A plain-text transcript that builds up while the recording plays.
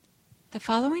The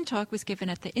following talk was given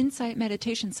at the Insight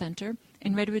Meditation Center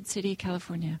in Redwood City,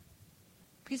 California.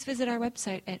 Please visit our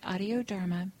website at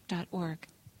audiodharma.org.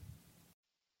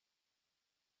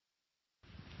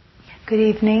 Good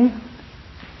evening.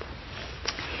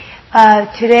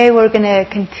 Today we're going to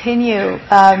continue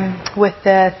with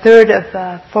the third of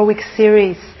a 4-week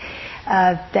series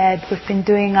that we've been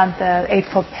doing on the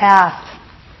Eightfold Path.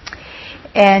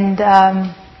 And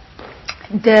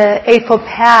the Eightfold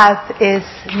Path is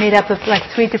made up of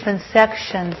like 3 different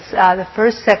sections. The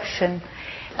first section,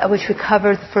 which we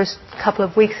covered the first couple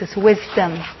of weeks, is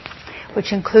wisdom,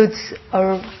 which includes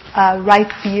a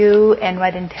right view and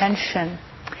right intention.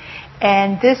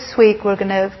 And this week we're going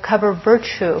to cover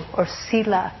virtue, or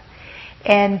sila,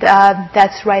 and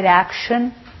that's right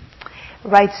action,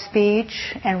 right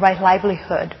speech, and right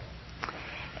livelihood.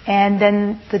 And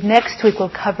then the next week we'll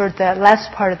cover the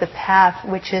last part of the path,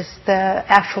 which is the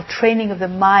actual training of the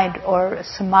mind, or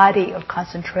samadhi, or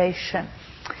concentration.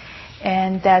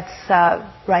 And that's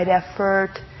right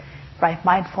effort, right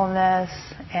mindfulness,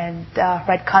 and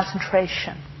right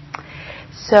concentration.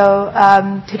 So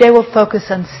today we'll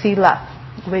focus on sila,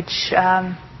 which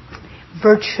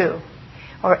virtue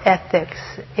or ethics.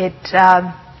 It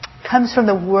comes from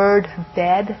the word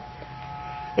bed.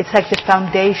 It's like the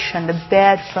foundation, the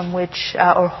bed from which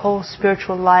our whole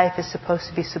spiritual life is supposed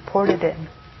to be supported in.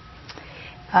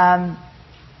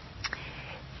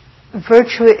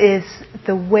 Virtue is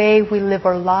the way we live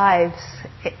our lives.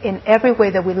 In every way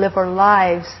that we live our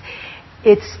lives,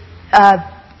 it's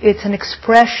an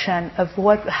expression of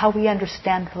how we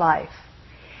understand life.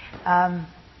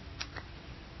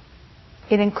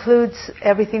 It includes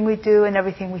everything we do and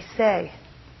everything we say.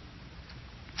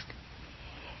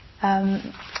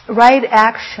 Right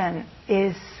action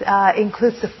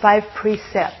includes the 5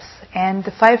 precepts, and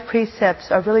the 5 precepts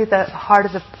are really the heart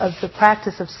of the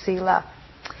practice of sila.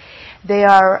 They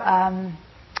are,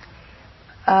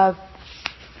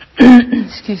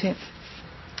 excuse me.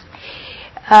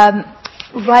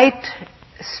 Right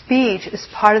speech is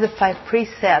part of the 5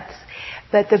 precepts,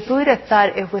 but the Buddha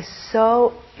thought it was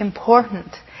so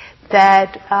important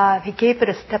that he gave it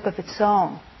a step of its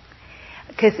own.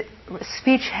 Because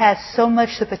speech has so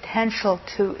much the potential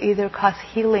to either cause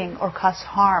healing or cause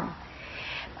harm.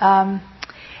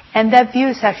 And that view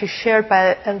is actually shared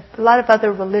by a lot of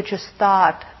other religious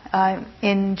thought.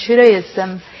 In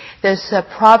Judaism, there's a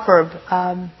proverb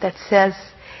that says,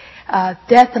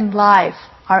 death and life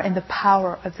are in the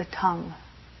power of the tongue.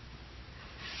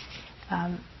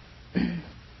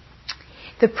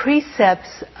 The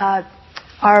precepts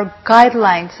are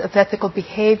guidelines of ethical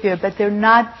behavior, but they're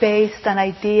not based on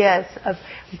ideas of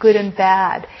good and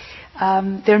bad.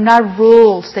 They're not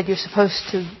rules that you're supposed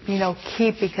to,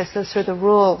 keep because those are the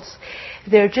rules.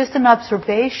 They're just an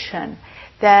observation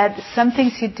that some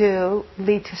things you do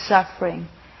lead to suffering,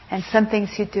 and some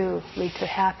things you do lead to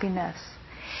happiness.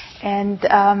 And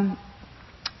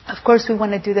of course, we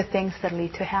want to do the things that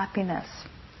lead to happiness.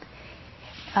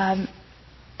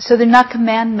 So they're not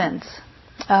commandments.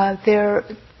 They're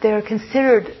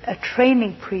considered a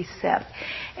training precept.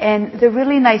 And the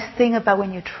really nice thing about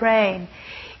when you train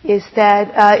is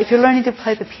that if you're learning to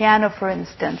play the piano, for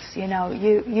instance, you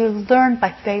learn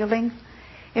by failing.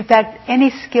 In fact,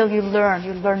 any skill you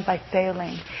learn by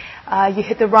failing. You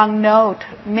hit the wrong note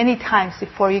many times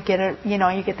before you get it, you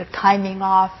get the timing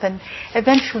off, and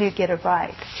eventually you get it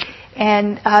right.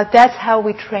 And that's how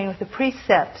we train with the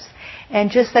precepts. And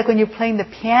just like when you're playing the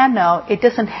piano, it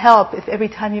doesn't help if every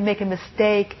time you make a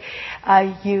mistake,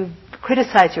 you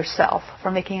criticize yourself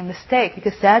for making a mistake,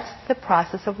 because that's the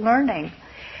process of learning.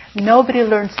 Nobody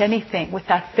learns anything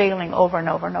without failing over and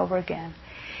over and over again.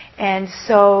 And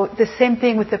so the same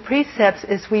thing with the precepts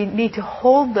is we need to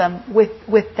hold them with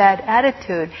that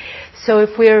attitude. So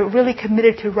if we're really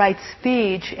committed to right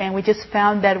speech and we just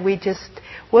found that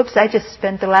I just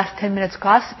spent the last 10 minutes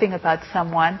gossiping about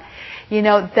someone,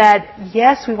 that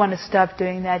yes, we want to stop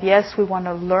doing that. Yes, we want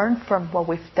to learn from what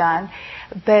we've done,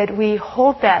 but we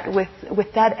hold that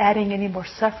without adding any more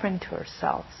suffering to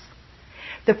ourselves.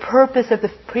 The purpose of the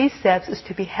precepts is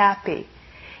to be happy.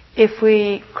 If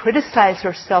we criticize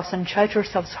ourselves and judge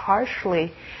ourselves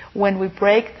harshly when we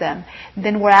break them,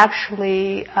 then we're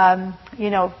actually,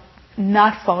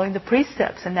 not following the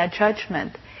precepts in that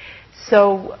judgment.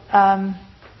 So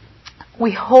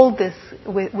we hold this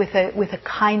with a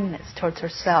kindness towards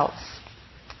ourselves.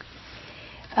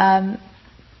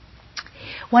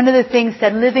 One of the things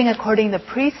that living according to the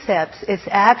precepts is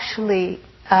actually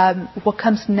what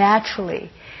comes naturally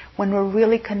when we're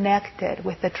really connected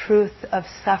with the truth of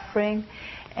suffering,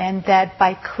 and that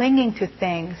by clinging to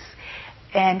things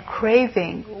and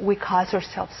craving, we cause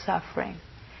ourselves suffering.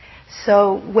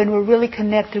 So when we're really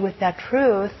connected with that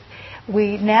truth,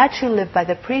 we naturally live by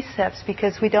the precepts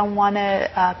because we don't want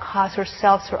to cause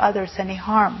ourselves or others any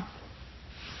harm.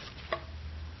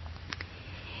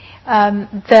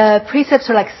 The precepts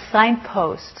are like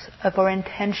signposts of our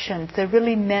intentions. They're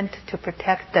really meant to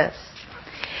protect us.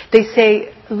 They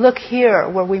say, look here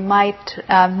where we might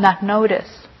not notice.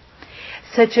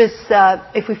 Such as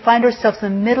if we find ourselves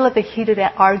in the middle of a heated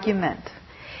argument,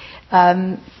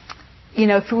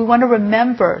 if we want to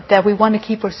remember that we want to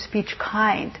keep our speech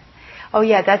kind, we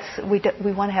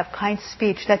want to have kind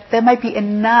speech, that might be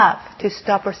enough to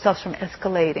stop ourselves from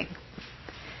escalating.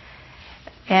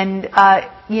 And,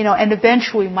 and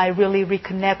eventually we might really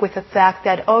reconnect with the fact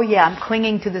that, I'm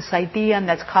clinging to this idea and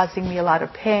that's causing me a lot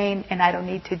of pain and I don't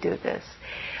need to do this.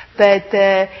 But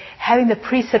having the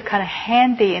precept kind of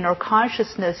handy in our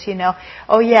consciousness,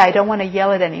 I don't want to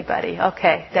yell at anybody.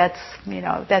 Okay, that's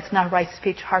not right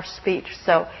speech, harsh speech.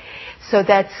 So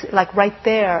that's like right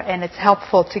there, and it's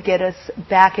helpful to get us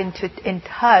back in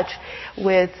touch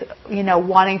with,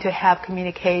 wanting to have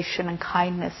communication and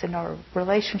kindness in our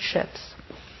relationships.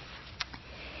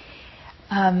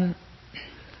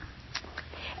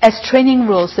 As training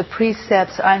rules, the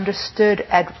precepts are understood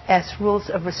as rules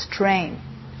of restraint.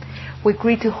 We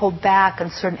agree to hold back on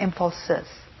certain impulses.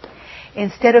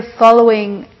 Instead of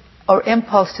following our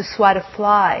impulse to swat a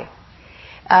fly,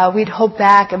 we'd hold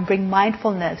back and bring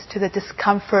mindfulness to the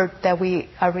discomfort that we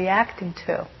are reacting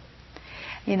to.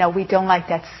 We don't like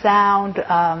that sound,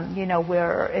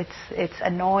 where it's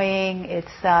annoying,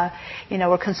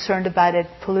 we're concerned about it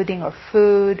polluting our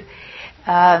food.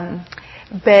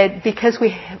 But because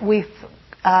we've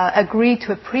agreed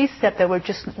to a precept that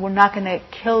we're not going to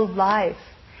kill life,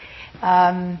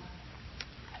 then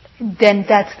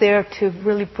that's there to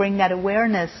really bring that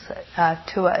awareness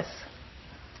to us.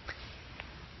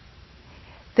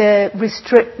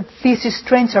 These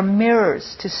restraints are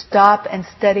mirrors to stop and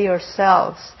steady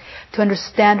ourselves, to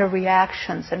understand our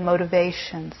reactions and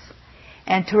motivations,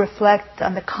 and to reflect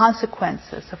on the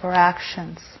consequences of our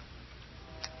actions.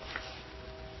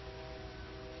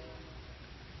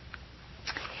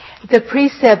 The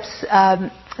precepts,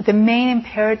 the main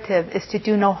imperative is to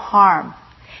do no harm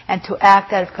and to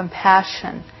act out of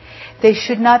compassion. They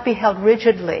should not be held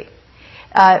rigidly.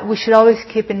 We should always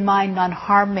keep in mind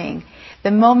non-harming. The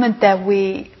moment that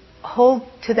we hold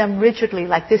to them rigidly,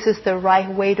 like this is the right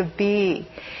way to be,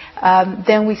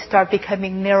 then we start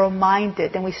becoming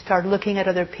narrow-minded and we start looking at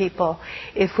other people.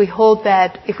 If we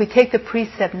take the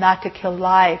precept not to kill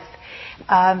life,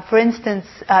 for instance,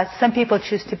 some people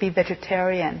choose to be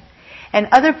vegetarian. And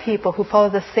other people who follow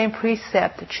the same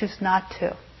precept choose not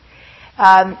to.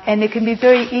 And it can be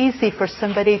very easy for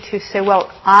somebody to say,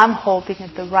 well, I'm holding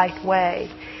it the right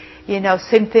way.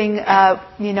 Same thing, I'm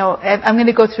going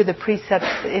to go through the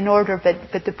precepts in order,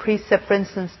 but the precept, for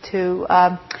instance, to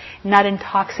not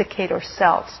intoxicate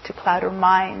ourselves, to cloud our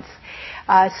minds.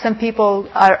 Some people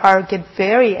get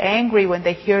very angry when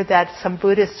they hear that some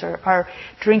Buddhists are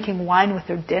drinking wine with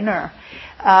their dinner.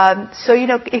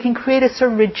 It can create a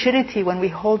certain rigidity when we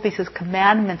hold these as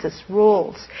commandments, as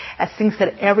rules, as things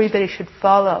that everybody should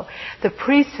follow. The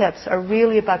precepts are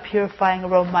really about purifying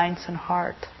our own minds and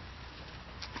heart.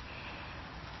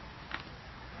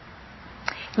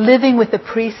 Living with the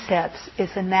precepts is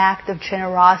an act of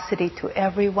generosity to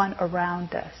everyone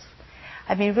around us.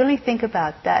 I mean, really think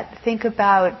about that. Think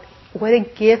about what a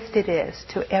gift it is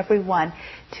to everyone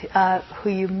who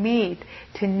you meet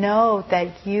to know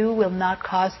that you will not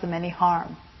cause them any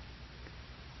harm.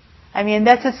 I mean,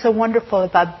 that's what's so wonderful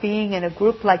about being in a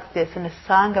group like this, in a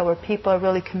Sangha where people are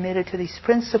really committed to these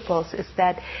principles, is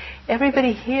that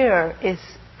everybody here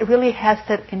really has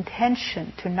that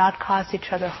intention to not cause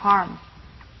each other harm.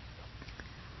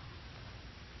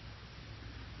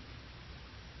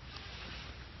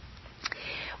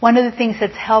 One of the things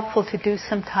that's helpful to do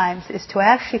sometimes is to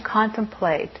actually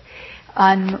contemplate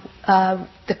on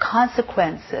the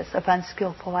consequences of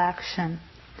unskillful action.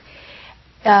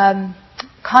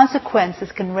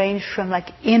 Consequences can range from like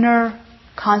inner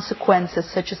consequences,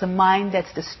 such as a mind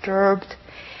that's disturbed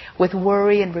with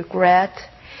worry and regret,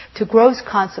 to gross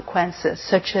consequences,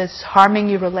 such as harming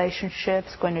your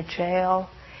relationships, going to jail.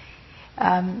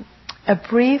 A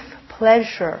brief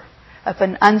pleasure of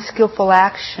an unskillful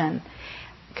action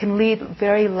can lead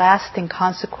very lasting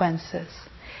consequences,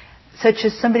 such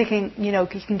as somebody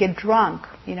can get drunk,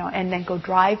 and then go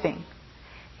driving.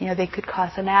 They could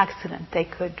cause an accident. They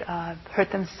could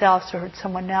hurt themselves or hurt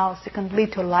someone else. It can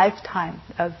lead to a lifetime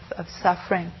of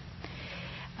suffering.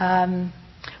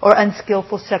 Or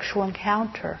unskillful sexual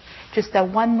encounter. Just that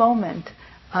one moment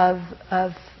of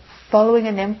following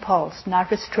an impulse, not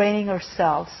restraining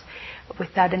ourselves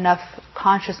without enough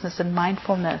consciousness and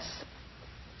mindfulness.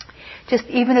 Just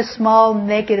even a small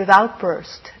negative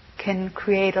outburst can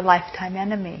create a lifetime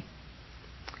enemy.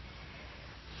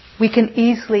 We can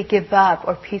easily give up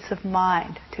our peace of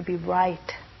mind to be right.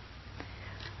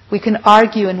 We can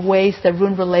argue in ways that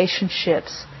ruin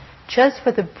relationships just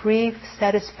for the brief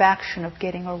satisfaction of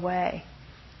getting our way.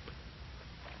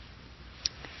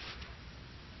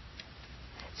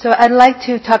 So I'd like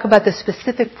to talk about the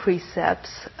specific precepts.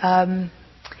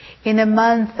 In a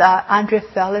month, Andrea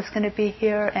Fell is going to be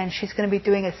here, and she's going to be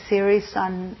doing a series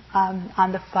on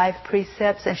the 5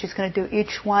 precepts, and she's going to do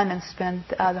each one and spend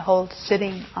the whole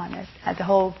sitting on it, the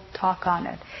whole talk on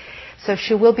it. So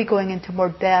she will be going into more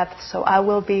depth, so I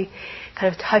will be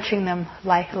kind of touching them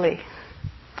lightly.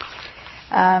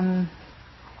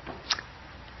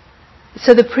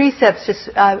 So the precepts,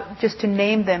 just to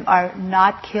name them, are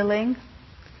not killing,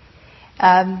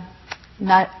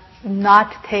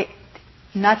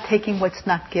 not taking what's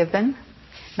not given,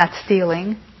 not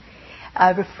stealing,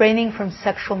 refraining from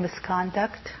sexual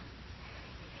misconduct,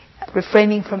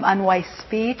 refraining from unwise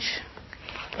speech,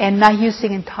 and not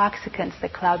using intoxicants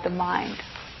that cloud the mind.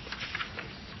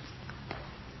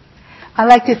 I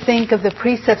like to think of the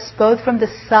precepts both from the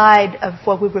side of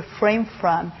what we refrain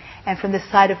from and from the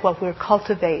side of what we're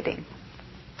cultivating.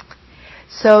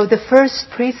 So the first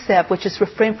precept, which is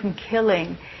refrain from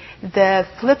killing, the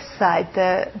flip side,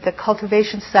 the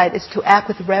cultivation side, is to act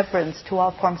with reverence to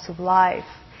all forms of life.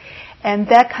 And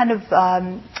that kind of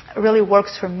really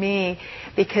works for me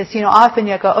because, often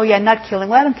you go, oh yeah, not killing.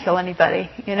 Well, I don't kill anybody,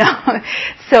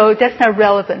 So that's not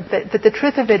relevant. But the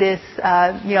truth of it is,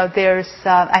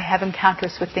 I have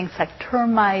encounters with things like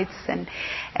termites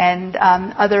and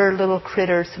other little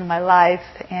critters in my life.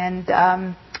 And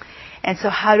so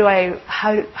how do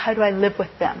I live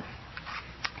with them?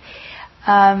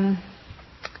 And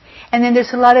then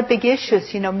there's a lot of big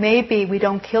issues. Maybe we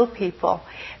don't kill people,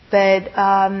 but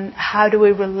how do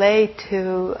we relate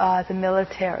to the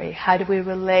military? How do we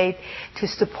relate to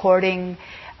supporting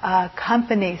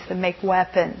companies that make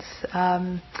weapons?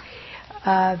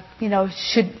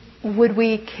 Would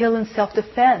we kill in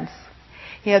self-defense?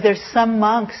 There's some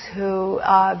monks who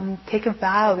take a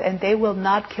vow and they will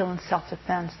not kill in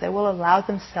self-defense. They will allow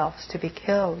themselves to be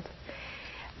killed.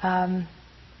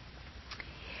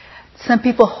 Some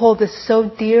people hold this so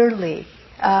dearly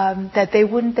that they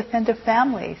wouldn't defend their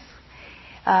families.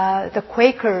 The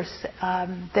Quakers,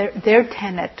 their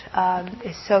tenet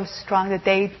is so strong that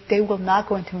they will not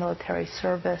go into military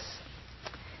service.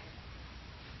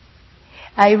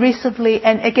 I recently,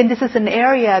 and again, this is an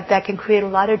area that can create a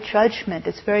lot of judgment.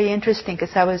 It's very interesting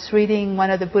because I was reading one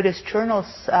of the Buddhist journals,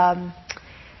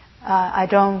 I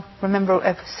don't remember,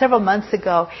 several months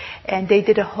ago, and they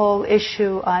did a whole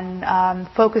issue on,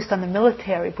 focused on the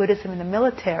military, Buddhism in the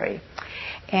military.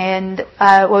 And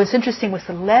what was interesting was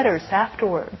the letters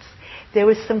afterwards. There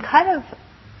was some kind of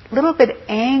little bit of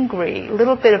angry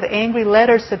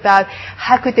letters about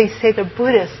how could they say they're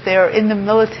Buddhists, they're in the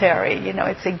military,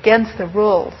 it's against the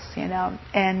rules,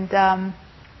 And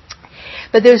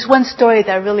but there's one story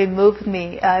that really moved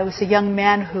me. It was a young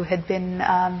man who had been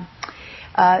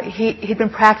he'd been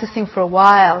practicing for a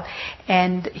while,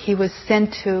 and he was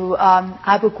sent to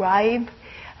Abu Ghraib.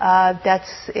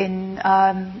 That's in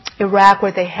Iraq,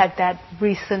 where they had that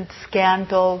recent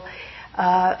scandal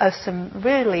of some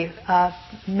really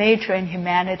major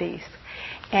inhumanities.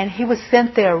 And he was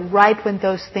sent there right when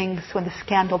when the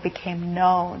scandal became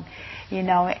known,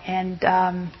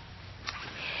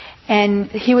 and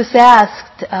he was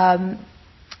asked,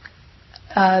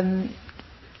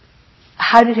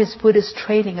 how did his Buddhist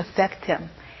training affect him?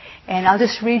 And I'll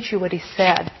just read you what he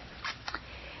said.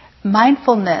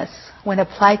 Mindfulness, when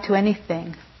applied to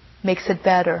anything, makes it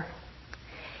better.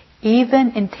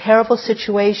 Even in terrible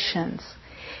situations,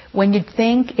 when you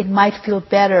think it might feel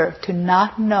better to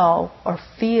not know or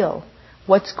feel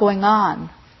what's going on,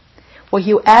 what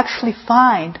you actually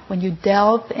find when you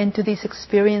delve into these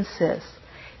experiences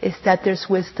is that there's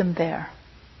wisdom there.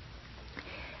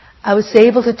 I was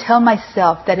able to tell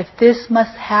myself that if this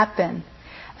must happen,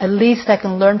 at least I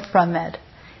can learn from it.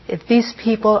 If these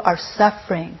people are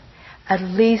suffering, at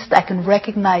least I can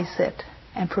recognize it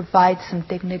and provide some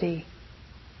dignity.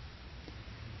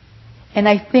 And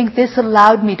I think this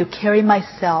allowed me to carry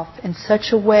myself in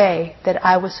such a way that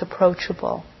I was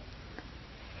approachable.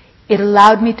 It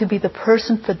allowed me to be the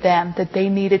person for them that they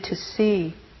needed to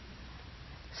see.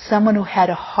 Someone who had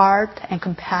a heart and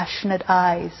compassionate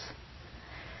eyes.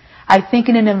 I think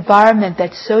in an environment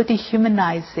that's so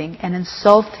dehumanizing and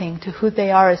insulting to who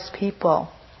they are as people,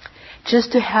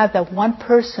 Just to have that one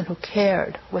person who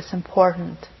cared was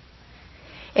important.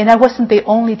 And I wasn't the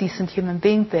only decent human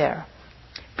being there.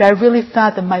 But I really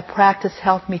found that my practice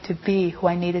helped me to be who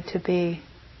I needed to be.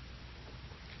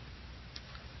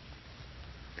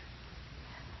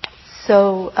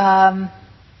 So,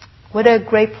 what a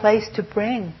great place to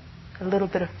bring a little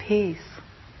bit of peace,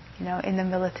 in the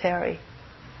military.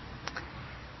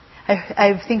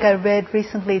 I think I read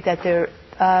recently that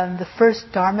the first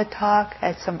Dharma talk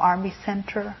at some army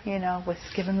center, was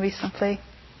given recently.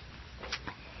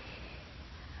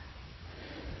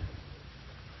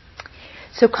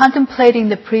 So contemplating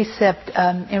the precept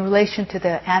in relation to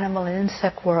the animal and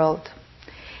insect world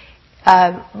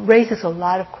raises a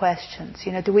lot of questions.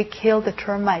 Do we kill the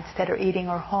termites that are eating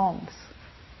our homes?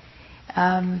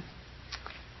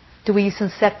 Do we use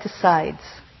insecticides?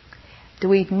 Do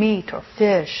we eat meat or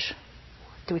fish?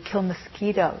 Do we kill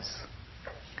mosquitoes?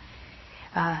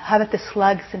 How about the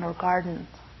slugs in our garden?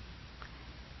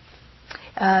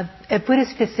 A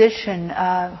Buddhist physician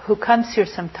who comes here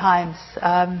sometimes,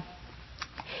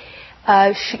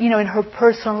 she, in her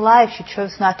personal life, she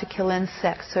chose not to kill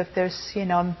insects. So if there's,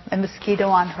 a mosquito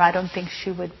on her, I don't think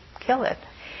she would kill it.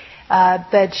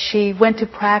 But she went to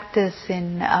practice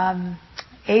in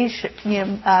Asia,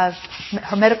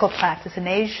 her medical practice in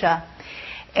Asia.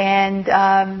 And,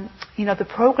 the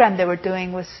program they were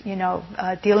doing was,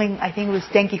 dealing, I think it was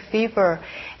dengue fever,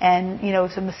 and, it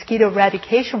was a mosquito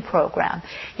eradication program.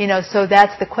 So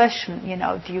that's the question,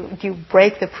 do you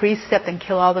break the precept and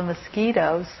kill all the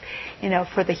mosquitoes,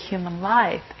 for the human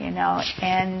life,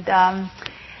 And,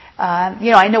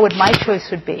 I know what my choice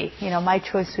would be. My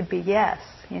choice would be yes.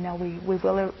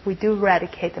 We do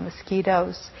eradicate the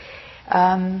mosquitoes.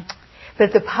 But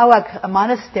at the Pawak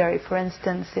monastery, for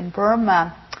instance, in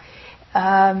Burma,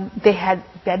 they had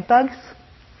bed bugs,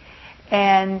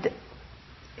 and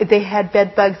they had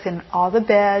bed bugs in all the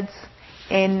beds,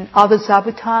 in all the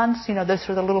zabutons, those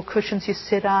are the little cushions you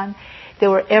sit on. They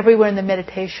were everywhere in the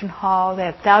meditation hall. They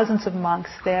had thousands of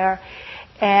monks there,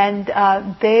 and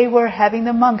they were having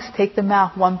the monks take them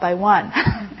out one by one.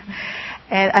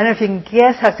 And I don't know if you can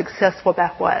guess how successful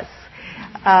that was.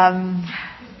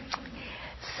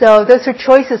 So those are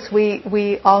choices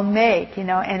we all make,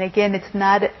 and again, it's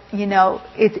not,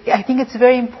 I think it's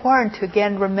very important to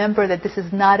again remember that this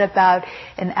is not about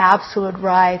an absolute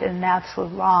right and an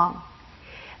absolute wrong.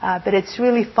 But it's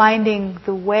really finding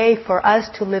the way for us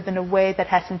to live in a way that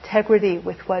has integrity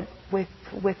with what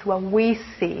we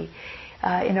see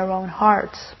in our own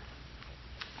hearts.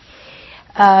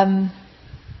 The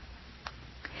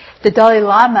Dalai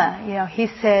Lama, he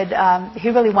said he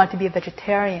really wanted to be a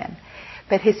vegetarian.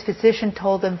 But his physician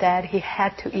told him that he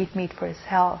had to eat meat for his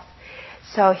health.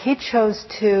 So he chose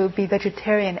to be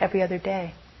vegetarian every other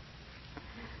day.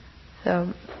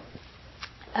 So,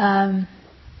 and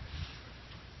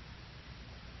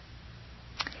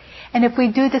if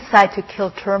we do decide to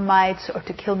kill termites or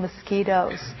to kill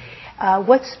mosquitoes,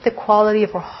 what's the quality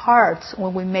of our hearts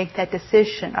when we make that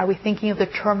decision? Are we thinking of the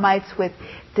termites with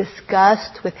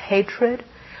disgust, with hatred?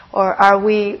 Or are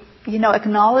we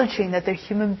acknowledging that they're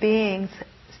human beings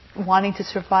wanting to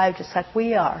survive just like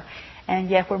we are, and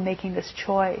yet we're making this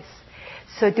choice.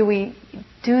 So do we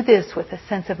do this with a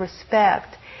sense of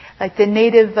respect? Like the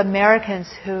Native Americans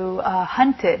who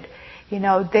hunted,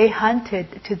 they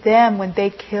hunted. To them, when they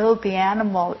killed the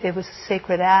animal, it was a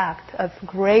sacred act of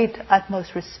great,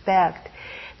 utmost respect.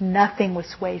 Nothing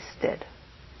was wasted.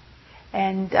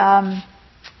 And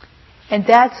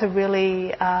that's a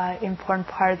really important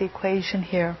part of the equation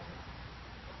here.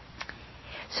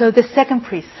 So the second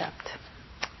precept,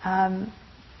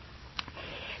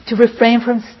 to refrain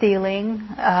from stealing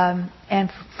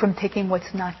and from taking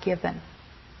what's not given.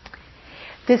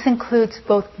 This includes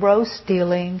both gross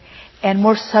stealing and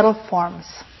more subtle forms.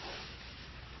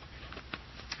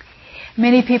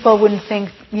 Many people wouldn't think,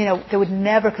 they would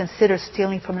never consider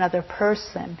stealing from another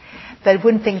person, but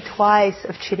wouldn't think twice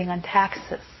of cheating on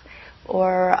taxes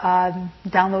or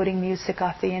downloading music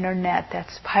off the internet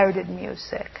that's pirated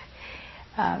music.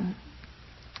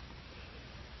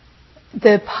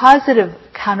 The positive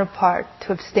counterpart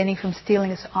to abstaining from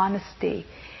stealing is honesty,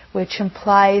 which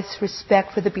implies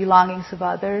respect for the belongings of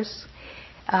others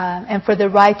and for the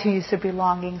right to use their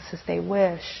belongings as they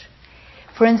wish.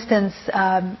 For instance,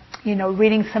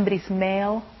 reading somebody's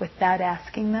mail without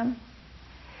asking them.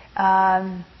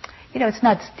 It's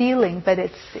not stealing, but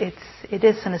it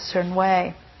is in a certain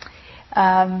way.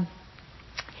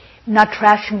 Not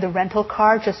trashing the rental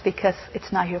car just because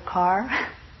it's not your car.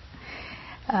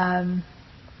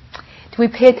 Do we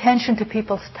pay attention to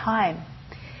people's time?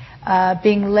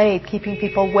 Being late, keeping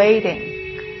people waiting.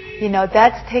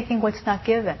 That's taking what's not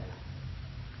given.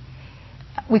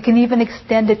 We can even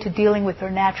extend it to dealing with our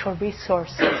natural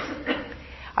resources.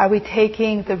 Are we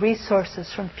taking the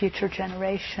resources from future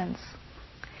generations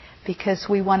because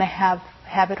we want to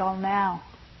have it all now?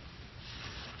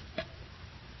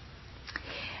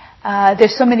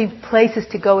 There's so many places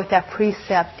to go with that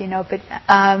precept, but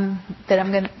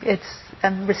that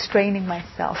I'm restraining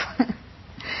myself.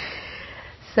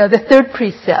 So the third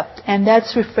precept, and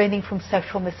that's refraining from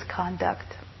sexual misconduct.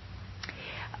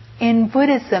 In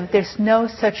Buddhism, there's no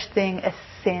such thing as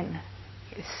sin.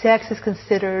 Sex is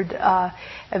considered a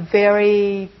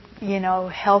very,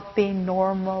 healthy,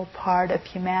 normal part of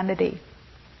humanity.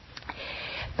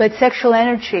 But sexual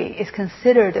energy is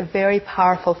considered a very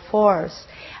powerful force.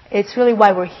 It's really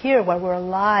why we're here, why we're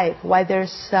alive, why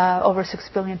there's over 6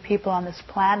 billion people on this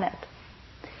planet.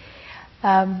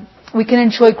 We can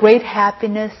enjoy great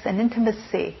happiness and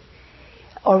intimacy,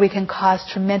 or we can cause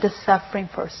tremendous suffering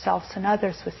for ourselves and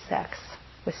others with sex,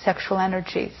 with sexual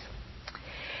energies.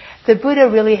 The Buddha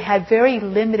really had very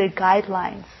limited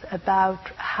guidelines about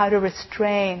how to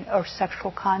restrain our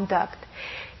sexual conduct.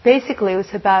 Basically, it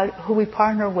was about who we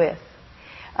partner with,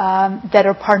 that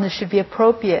our partners should be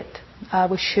appropriate.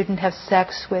 We shouldn't have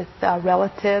sex with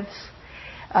relatives,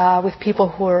 with people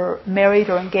who are married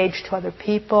or engaged to other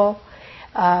people,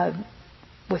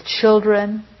 with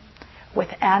children, with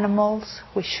animals.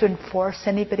 We shouldn't force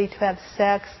anybody to have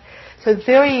sex. So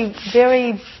very,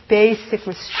 very basic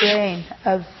restraint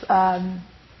of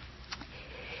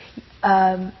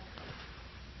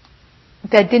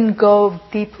that didn't go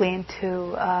deeply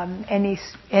into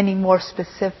any more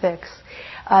specifics.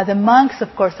 The monks,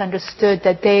 of course, understood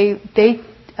that they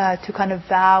took on a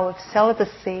vow of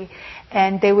celibacy,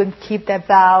 and they would keep that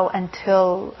vow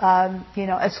until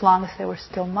as long as they were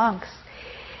still monks.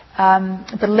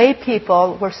 The lay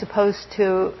people were supposed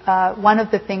to. One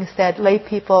of the things that lay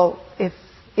people, if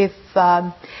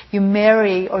you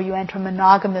marry or you enter a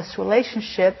monogamous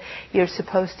relationship, you're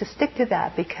supposed to stick to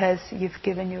that because you've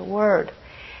given your word.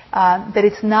 But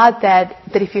it's not that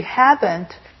if you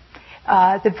haven't,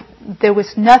 there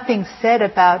was nothing said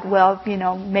about,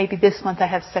 maybe this month I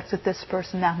have sex with this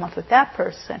person, that month with that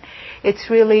person. It's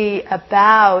really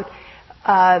about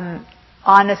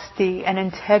honesty and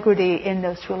integrity in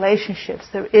those relationships.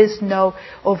 There is no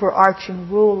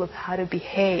overarching rule of how to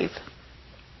behave.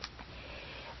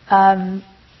 The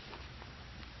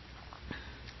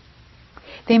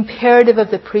imperative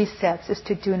of the precepts is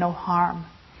to do no harm.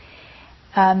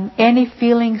 Any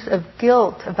feelings of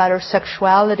guilt about our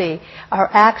sexuality are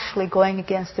actually going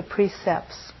against the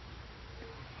precepts.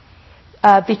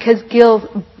 Because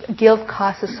guilt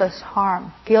causes us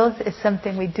harm. Guilt is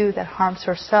something we do that harms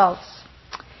ourselves.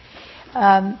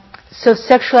 So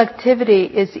sexual activity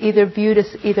is either viewed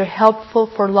as either helpful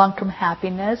for long-term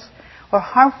happiness or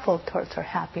harmful towards our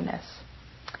happiness.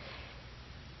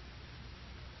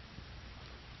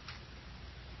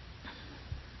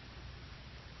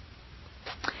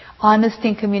 Honesty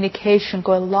and communication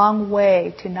go a long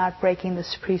way to not breaking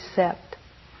this precept.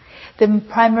 The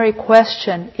primary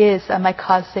question is, am I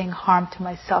causing harm to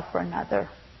myself or another?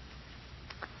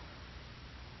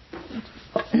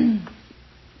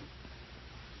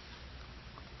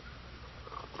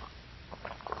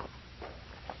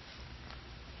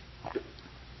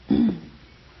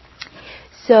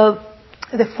 So,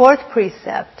 the fourth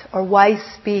precept, or wise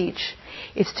speech,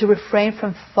 is to refrain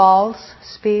from false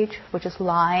speech, which is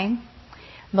lying,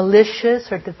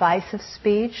 malicious or divisive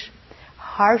speech,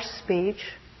 harsh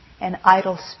speech, and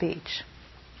idle speech.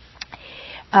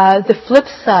 The flip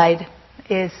side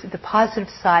is, the positive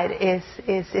side is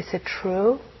it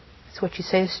true? Is what you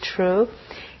say is true?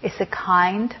 Is it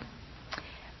kind?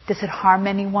 Does it harm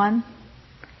anyone?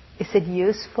 Is it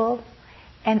useful?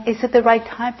 And is it the right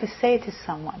time to say it to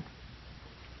someone?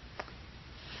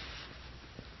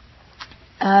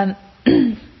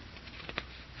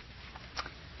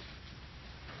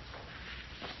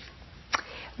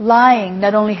 Lying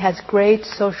not only has great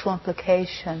social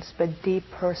implications, but deep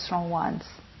personal ones.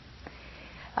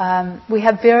 We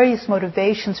have various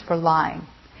motivations for lying,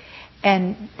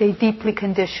 and they deeply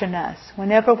condition us.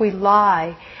 Whenever we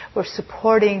lie, we're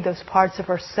supporting those parts of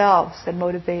ourselves that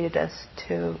motivated us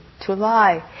to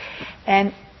lie.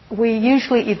 And we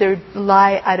usually either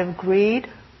lie out of greed,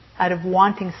 out of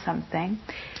wanting something,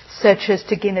 such as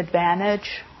to gain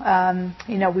advantage.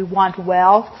 We want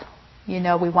wealth. We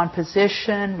want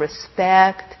position,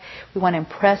 respect. We want to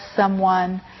impress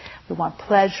someone. We want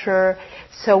pleasure.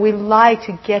 So we lie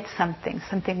to get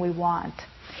something we want.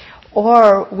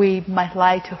 Or we might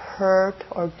lie to hurt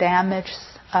or damage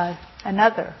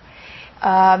another.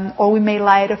 Or we may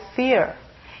lie out of fear.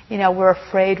 We're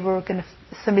afraid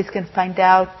somebody's going to find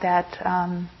out that,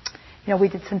 we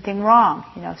did something wrong.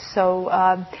 So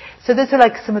those are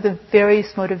like some of the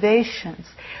various motivations.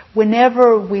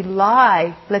 Whenever we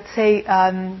lie, let's say,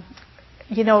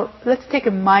 let's take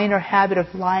a minor habit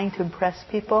of lying to impress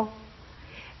people.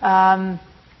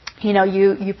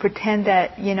 You pretend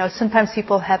that, sometimes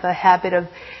people have a habit of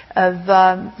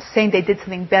saying they did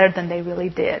something better than they really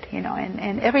did,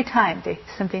 and every time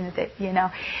something that they,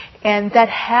 and that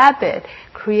habit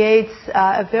creates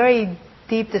a very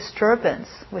deep disturbance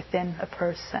within a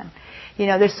person.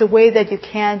 There's a way that you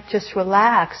can't just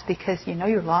relax because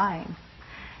you're lying,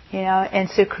 and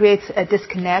so it creates a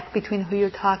disconnect between who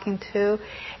you're talking to,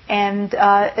 and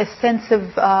a sense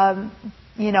of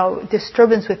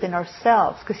disturbance within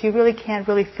ourselves, because you really can't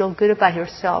really feel good about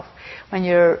yourself when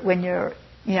you're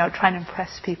trying to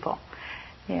impress people.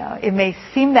 It may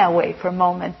seem that way for a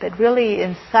moment, but really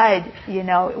inside,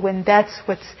 when that's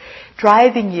what's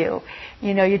driving you,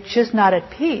 you're just not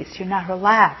at peace. You're not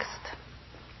relaxed.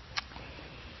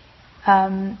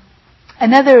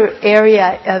 Another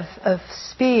area of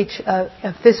speech,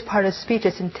 of this part of speech,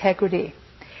 is integrity,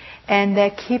 and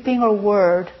that keeping our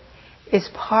word is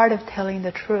part of telling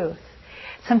the truth.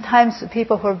 Sometimes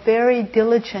people who are very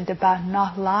diligent about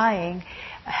not lying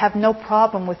have no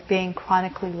problem with being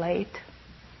chronically late,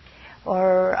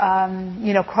 or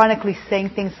chronically saying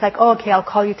things like, "Oh, okay, I'll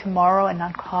call you tomorrow," and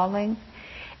not calling.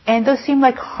 And those seem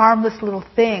like harmless little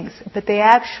things, but they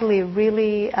actually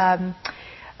really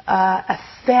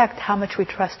affect how much we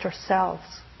trust ourselves.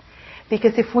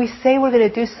 Because if we say we're going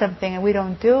to do something and we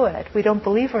don't do it, we don't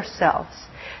believe ourselves.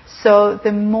 So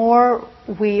the more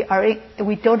we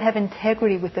don't have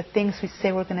integrity with the things we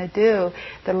say we're going to do,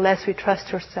 the less we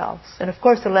trust ourselves. And of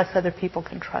course, the less other people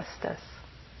can trust us.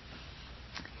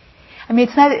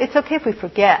 It's okay if we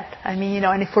forget. And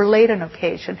if we're late on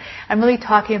occasion. I'm really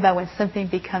talking about when something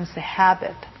becomes a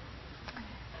habit.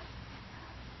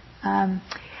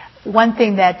 One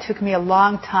thing that took me a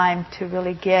long time to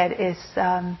really get is,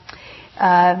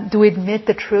 do we admit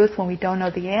the truth when we don't know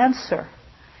the answer?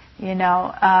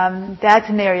 That's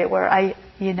an area where I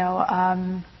used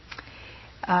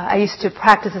to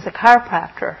practice as a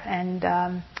chiropractor, and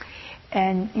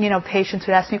patients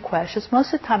would ask me questions.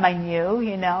 Most of the time I knew,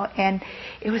 and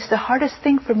it was the hardest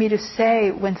thing for me to say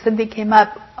when something came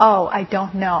up. Oh, I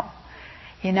don't know,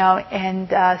 and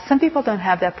some people don't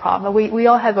have that problem. We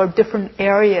all have our different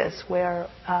areas where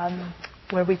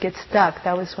we get stuck.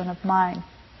 That was one of mine.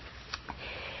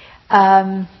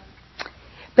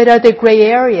 But are there gray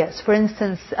areas? For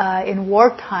instance, in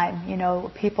wartime,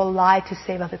 people lie to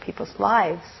save other people's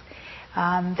lives.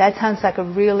 That sounds like a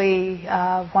really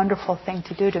wonderful thing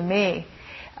to do to me.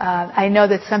 I know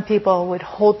that some people would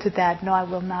hold to that. No, I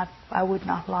would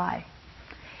not lie.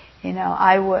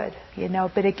 I would.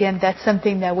 But again, that's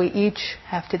something that we each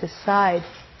have to decide.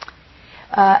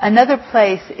 Another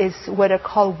place is what are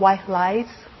called white lies.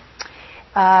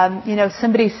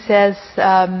 Somebody says,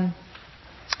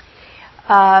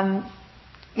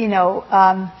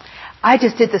 I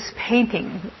just did this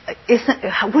painting.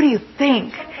 What do you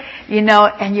think?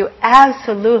 And you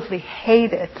absolutely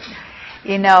hate it.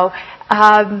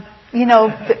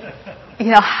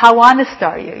 How honest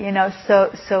are you?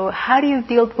 So how do you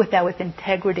deal with that with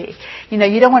integrity?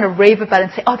 You don't want to rave about it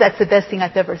and say, oh, that's the best thing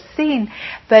I've ever seen.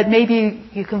 But maybe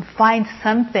you can find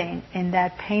something in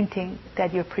that painting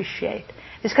that you appreciate.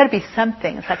 There's got to be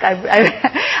something. It's like,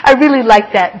 I really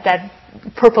like that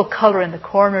purple color in the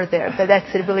corner there, but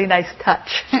that's a really nice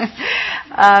touch.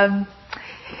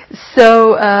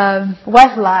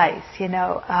 White lies,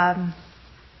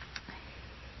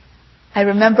 I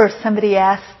remember somebody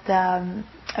asked a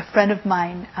friend of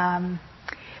mine,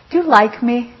 do you like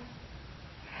me?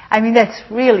 That's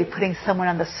really putting someone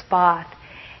on the spot.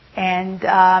 And,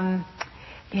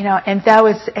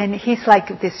 and he's like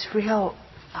this real,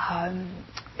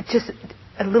 just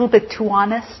a little bit too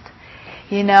honest,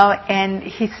 and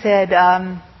he said,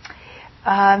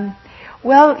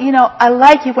 well, I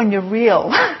like you when you're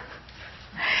real.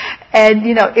 And,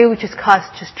 it would just cause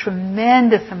just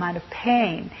tremendous amount of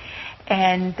pain.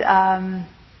 And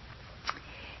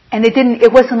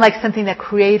it wasn't like something that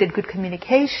created good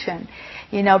communication,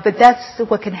 but that's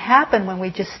what can happen when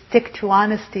we just stick to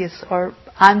honesty, or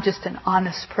I'm just an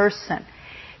honest person.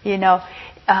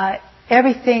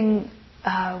 Everything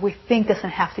we think doesn't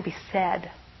have to be said.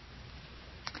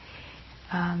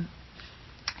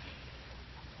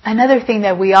 Another thing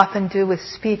that we often do with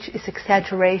speech is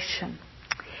exaggeration.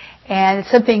 And it's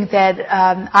something that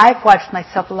I've watched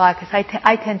myself a lot, because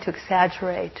I tend to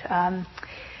exaggerate.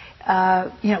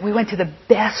 We went to the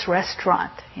best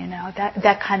restaurant,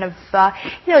 that kind of,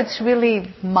 it's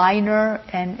really minor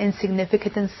and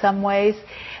insignificant in some ways.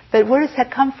 But where does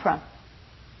that come from?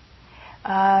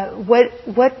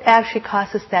 what actually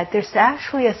causes that? There's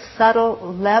actually a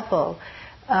subtle level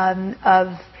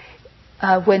of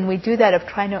when we do that, of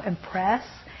trying to impress.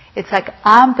 It's like,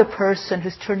 I'm the person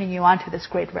who's turning you on to this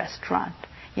great restaurant.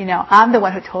 I'm the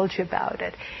one who told you about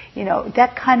it.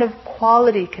 That kind of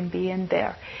quality can be in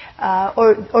there.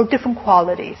 Or different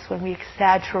qualities when we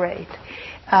exaggerate.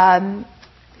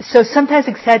 So sometimes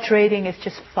exaggerating is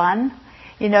just fun.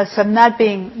 So I'm not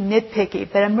being nitpicky,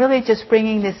 but I'm really just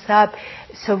bringing this up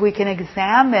so we can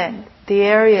examine the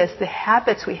areas, the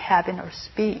habits we have in our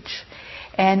speech.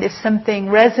 And if something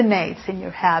resonates in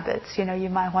your habits, you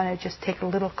might want to just take a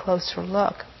little closer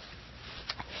look.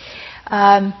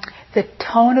 The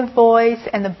tone of voice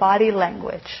and the body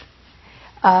language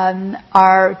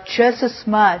are just as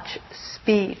much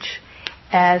speech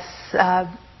as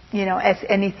as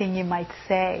anything you might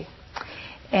say.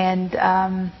 And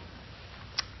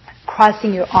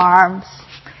crossing your arms,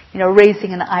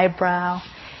 raising an eyebrow,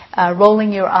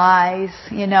 rolling your eyes,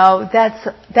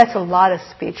 that's a lot of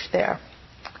speech there.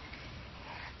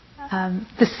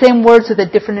 The same words with a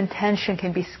different intention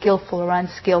can be skillful or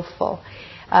unskillful.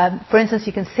 For instance,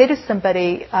 you can say to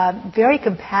somebody very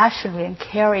compassionately and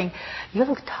caring, "You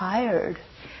look tired."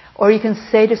 Or you can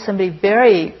say to somebody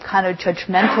very kind of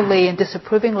judgmentally and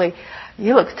disapprovingly,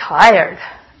 "You look tired."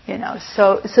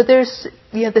 So there's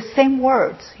the same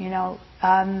words.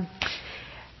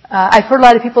 I've heard a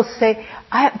lot of people say,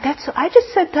 "I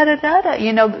just said da da da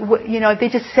da." They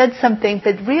just said something,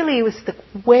 but really it was the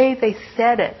way they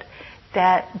said it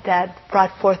that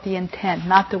brought forth the intent,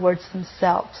 not the words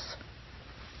themselves.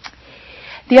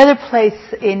 The other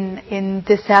place in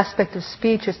this aspect of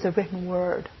speech is the written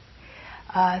word.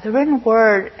 The written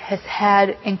word has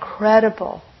had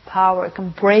incredible power. It can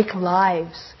break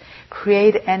lives,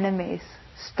 create enemies,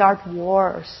 start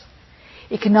wars.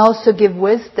 It can also give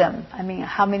wisdom. I mean,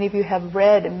 how many of you have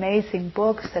read amazing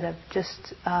books that have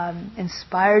just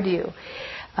inspired you?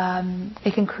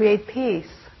 It can create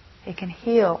peace. It can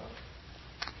heal.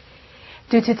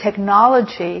 Due to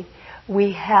technology,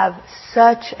 we have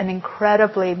such an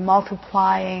incredibly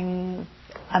multiplying,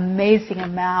 amazing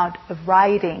amount of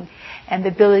writing and the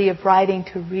ability of writing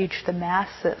to reach the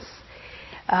masses.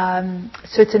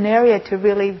 So it's an area to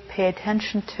really pay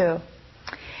attention to.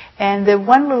 And the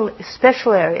one little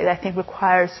special area that I think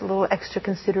requires a little extra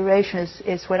consideration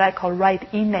is what I call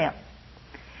write email.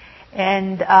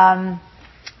 And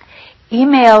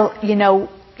email,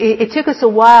 it took us a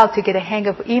while to get a hang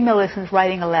of email as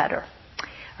writing a letter.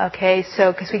 Okay,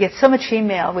 so because we get so much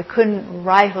email, we couldn't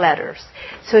write letters.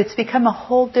 So it's become a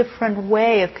whole different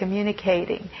way of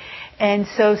communicating. And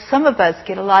so some of us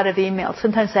get a lot of emails.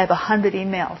 Sometimes I have 100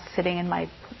 emails sitting in my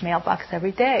mailbox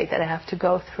every day that I have to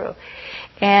go through.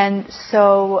 And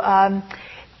so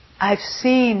I've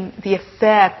seen the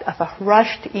effect of a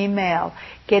rushed email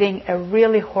getting a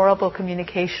really horrible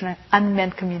communication,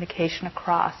 unmeant communication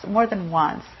across more than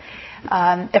once.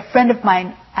 A friend of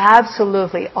mine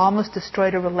absolutely almost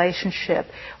destroyed a relationship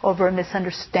over a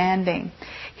misunderstanding.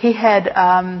 He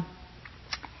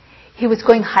was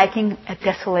going hiking at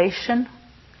Desolation,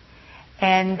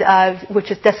 and which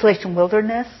is Desolation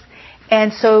Wilderness.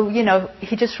 And so,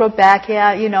 he just wrote back,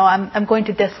 I'm going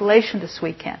to Desolation this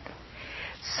weekend.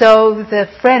 So the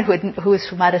friend who was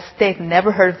from out of state,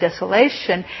 never heard of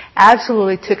Desolation,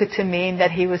 absolutely took it to mean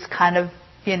that he was kind of,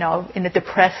 in a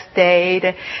depressed state.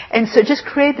 And so it just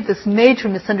created this major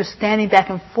misunderstanding back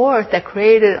and forth that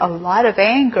created a lot of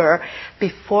anger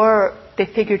before they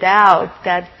figured out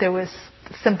that there was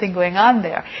something going on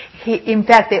there. In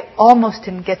fact, they almost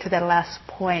didn't get to that last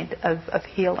point of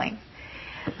healing.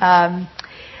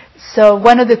 So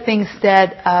one of the things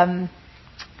that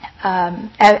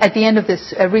at the end of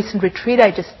this recent retreat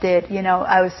I just did,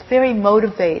 I was very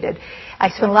motivated. I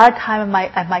spent a lot of time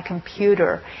at my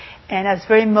computer, and I was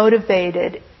very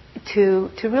motivated to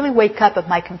really wake up at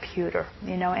my computer,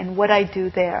 and what I do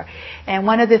there. And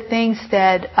one of the things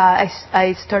that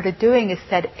I started doing is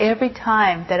that every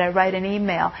time that I write an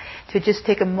email, to just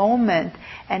take a moment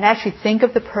and actually think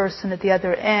of the person at the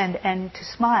other end and to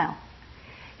smile.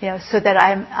 So that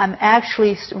I'm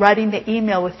actually writing the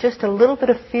email with just a little bit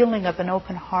of feeling of an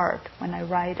open heart when I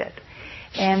write it.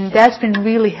 And that's been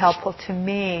really helpful to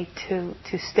me to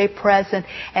stay present,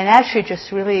 and actually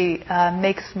just really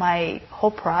makes my whole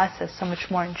process so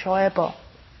much more enjoyable.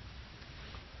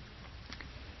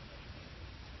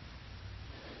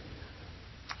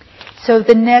 So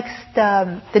the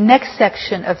next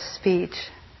section of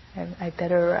speech, I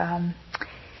better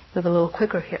move a little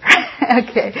quicker here.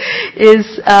 Okay,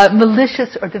 is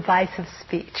malicious or divisive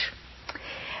speech.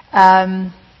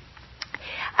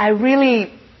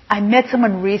 I met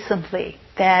someone recently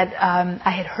that I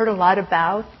had heard a lot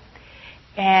about,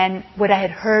 and what I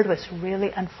had heard was really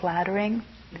unflattering,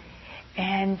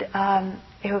 and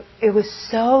it was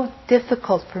so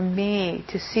difficult for me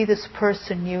to see this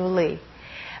person newly.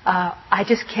 I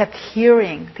just kept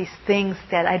hearing these things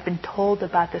that I'd been told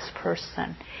about this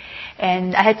person.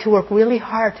 And I had to work really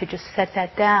hard to just set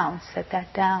that down,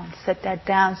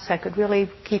 so I could really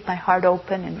keep my heart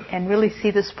open and really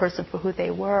see this person for who they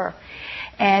were.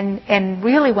 And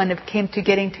really when it came to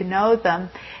getting to know them,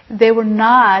 they were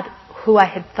not who I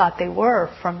had thought they were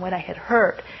from what I had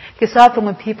heard. Because often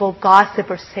when people gossip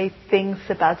or say things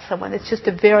about someone, it's just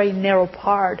a very narrow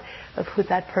part of who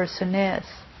that person is.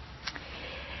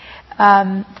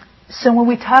 So when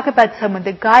we talk about someone,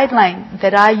 the guideline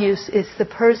that I use is the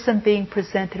person being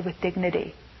presented with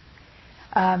dignity.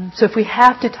 So if we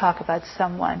have to talk about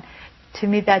someone, to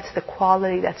me that's the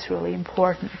quality that's really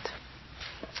important.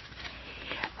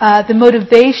 The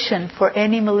motivation for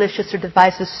any malicious or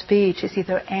divisive speech is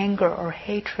either anger or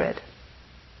hatred.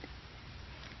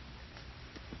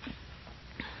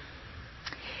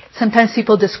 Sometimes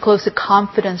people disclose the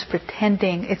confidence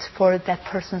pretending it's for that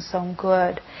person's own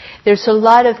good. There's a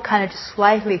lot of kind of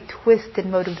slightly twisted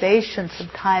motivation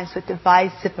sometimes with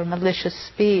divisive or malicious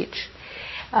speech,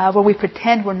 where we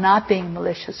pretend we're not being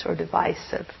malicious or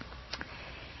divisive.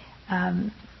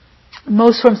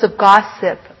 Most forms of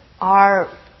gossip are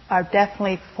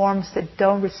definitely forms that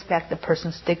don't respect the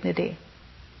person's dignity.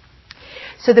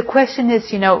 So the question is,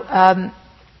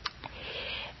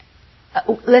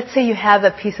 let's say you have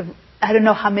a piece of, I don't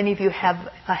know how many of you have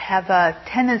a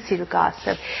tendency to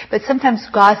gossip, but sometimes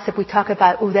gossip, we talk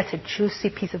about, oh, that's a juicy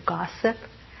piece of gossip,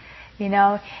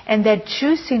 and that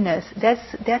juiciness,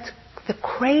 that's the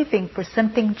craving for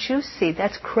something juicy,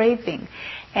 that's craving.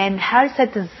 And how does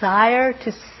that desire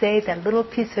to say that little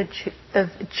piece of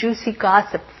juicy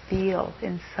gossip feel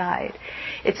inside?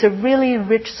 It's a really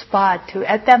rich spot to,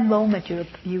 at that moment, you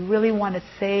really want to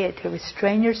say it, to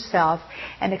restrain yourself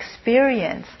and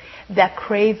experience that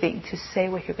craving to say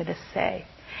what you're going to say.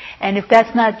 And if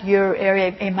that's not your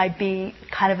area, it might be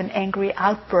kind of an angry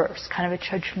outburst, kind of a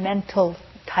judgmental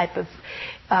type of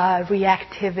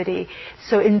reactivity.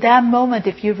 So in that moment,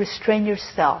 if you restrain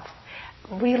yourself,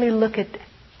 really look at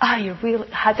you really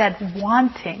had that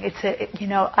wanting.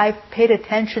 I've paid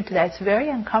attention to that. It's very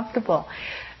uncomfortable,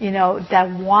 that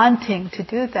wanting to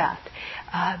do that.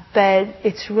 But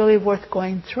it's really worth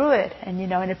going through it, and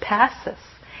it passes.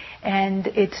 And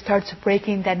it starts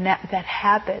breaking that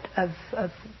habit of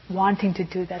wanting to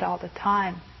do that all the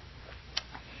time.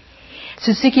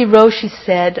 Suzuki Roshi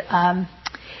said,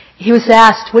 he was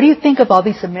asked, what do you think of all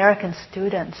these American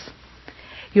students?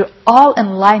 You're all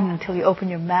enlightened until you open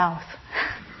your mouth.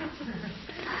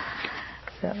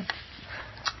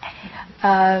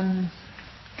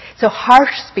 So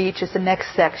harsh speech is the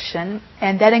next section,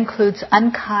 and that includes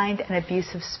unkind and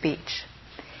abusive speech.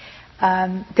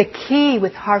 The key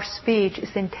with harsh speech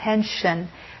is the intention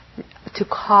to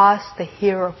cause the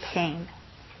hearer pain.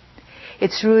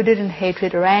 It's rooted in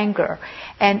hatred or anger.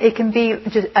 And it can be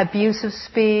just abusive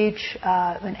speech,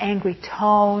 an angry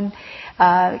tone.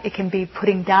 It can be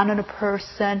putting down on a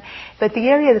person. But the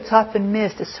area that's often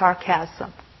missed is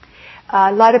sarcasm.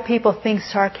 A lot of people think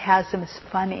sarcasm is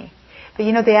funny. But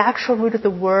the actual root of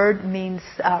the word means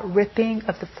ripping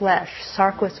of the flesh.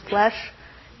 Sark was flesh.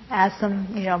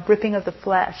 Asm, ripping of the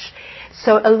flesh.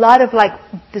 So a lot of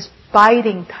this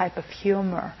biting type of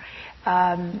humor,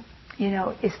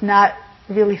 is not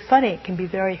really funny. It can be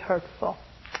very hurtful.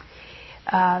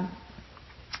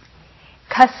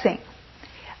 Cussing.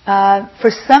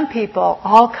 For some people,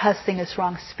 all cussing is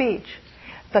wrong speech.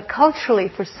 But culturally,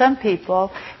 for some people,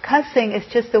 cussing is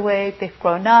just the way they've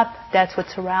grown up. That's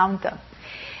what's around them.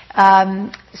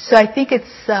 So I think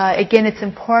it's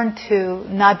important to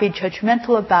not be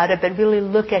judgmental about it, but really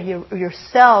look at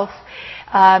yourself.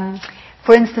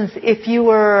 For instance, if you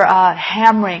were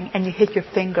hammering and you hit your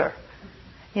finger,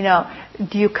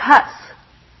 do you cuss?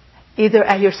 Either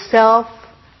at yourself,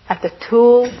 at the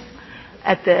tool,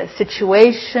 at the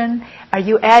situation? Are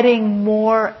you adding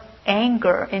more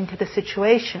anger into the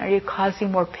situation? Are you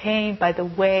causing more pain by the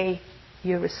way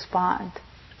you respond?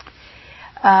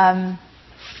 I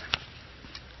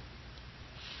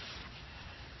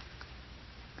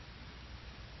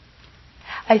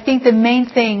think the main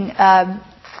thing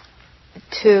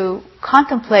to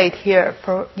contemplate here,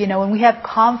 when we have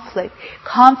conflict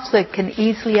can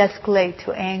easily escalate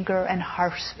to anger and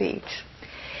harsh speech.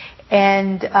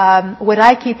 And what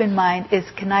I keep in mind is,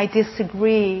 can I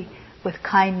disagree with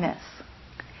kindness?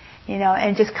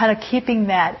 And just kind of keeping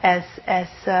that as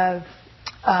a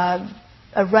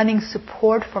running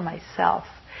support for myself.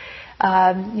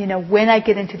 When I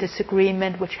get into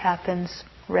disagreement, which happens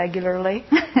regularly,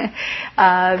 can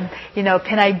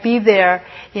I be there,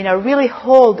 really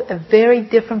hold a very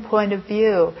different point of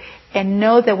view and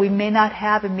know that we may not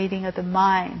have a meeting of the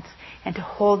minds, and to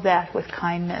hold that with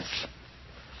kindness.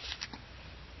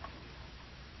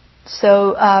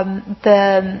 So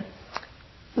the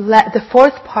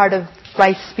fourth part of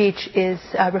right speech is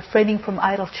refraining from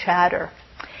idle chatter.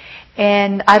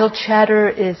 And idle chatter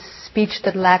is speech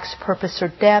that lacks purpose or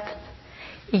depth.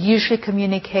 It usually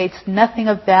communicates nothing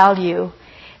of value,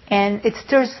 and it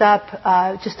stirs up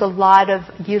just a lot of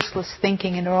useless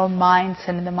thinking in our own minds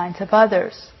and in the minds of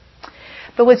others.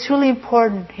 But what's really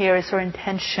important here is our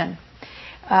intention.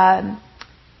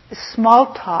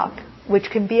 Small talk, which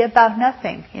can be about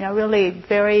nothing, really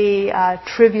very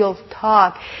trivial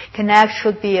talk, can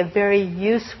actually be a very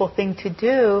useful thing to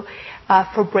do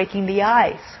for breaking the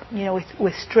ice,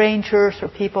 with strangers or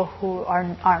people who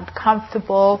aren't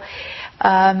comfortable.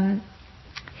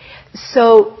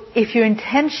 So if your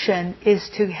intention is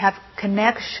to have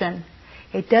connection,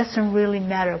 it doesn't really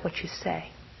matter what you say.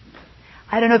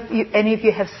 I don't know if any of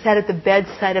you have sat at the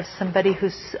bedside of somebody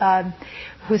whose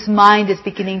mind is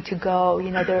beginning to go.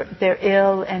 They're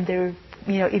ill and they're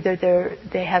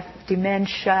they have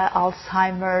dementia,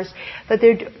 Alzheimer's, but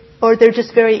they're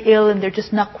just very ill and they're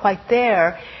just not quite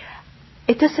there.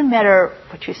 It doesn't matter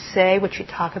what you say, what you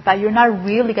talk about. You're not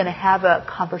really going to have a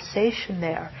conversation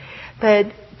there,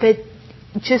 but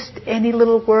just any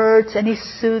little words, any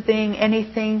soothing,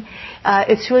 anything.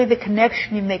 It's really the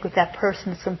connection you make with that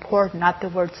person that's important, not the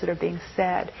words that are being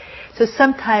said. So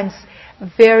sometimes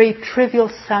very trivial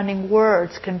sounding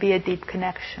words can be a deep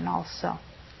connection also.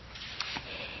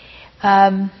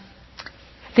 The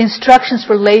instructions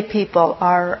for lay people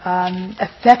are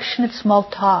affectionate small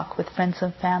talk with friends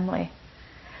and family,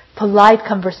 polite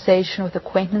conversation with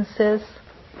acquaintances,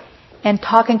 and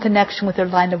talk in connection with their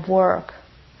line of work,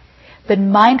 but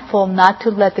mindful not to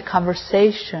let the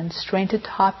conversation stray into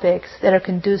topics that are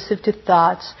conducive to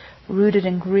thoughts rooted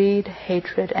in greed,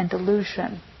 hatred, and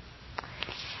delusion.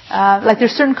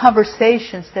 There's certain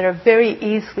conversations that are very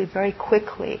easily, very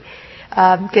quickly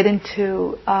get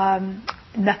into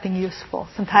nothing useful.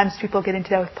 Sometimes people get into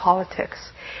that with politics,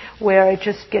 where it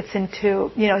just gets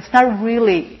into, it's not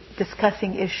really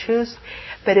discussing issues,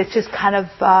 but it's just kind of,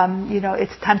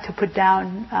 it's time to put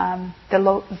down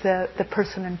the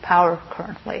person in power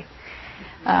currently.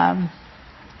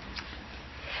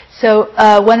 So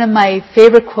one of my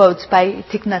favorite quotes by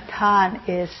Thich Nhat Hanh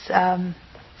is,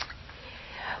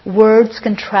 words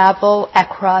can travel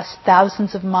across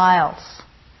thousands of miles.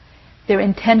 They're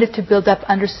intended to build up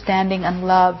understanding and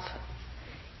love.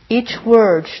 Each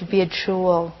word should be a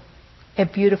jewel, a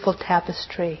beautiful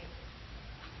tapestry.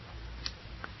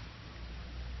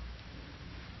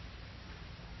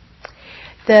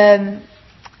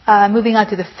 Moving on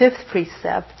to the fifth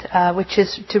precept, which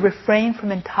is to refrain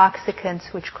from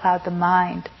intoxicants which cloud the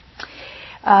mind.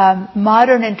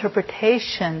 Modern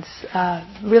interpretations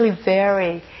really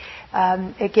vary.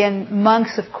 Again,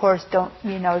 monks, of course, the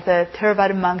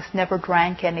Theravada monks never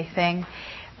drank anything,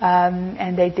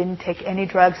 and they didn't take any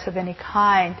drugs of any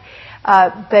kind.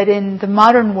 But in the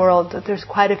modern world, there's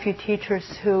quite a few teachers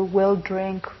who will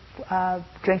drink a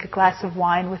glass of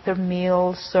wine with their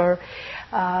meals, or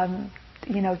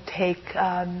take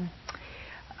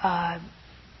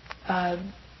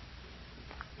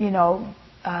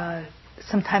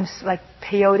sometimes like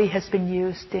peyote has been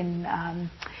used in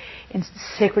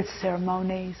sacred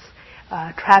ceremonies.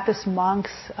 Trappist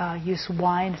monks use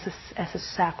wine as a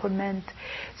sacrament.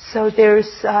 So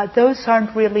those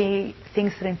aren't really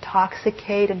things that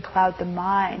intoxicate and cloud the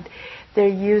mind. They're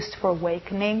used for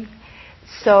awakening.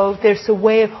 So there's a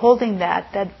way of holding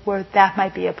where that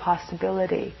might be a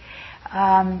possibility.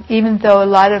 Even though a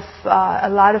lot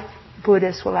of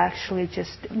Buddhists will actually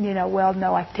just,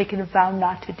 no, I've taken a vow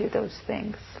not to do those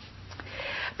things.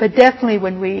 But definitely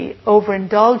when we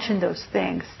overindulge in those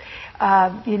things,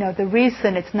 the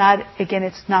reason it's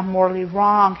not morally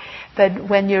wrong, but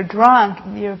when you're drunk,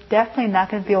 you're definitely not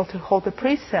going to be able to hold the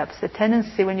precepts. The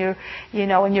tendency when you're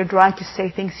drunk, you say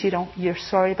things you're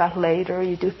sorry about later,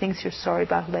 you do things you're sorry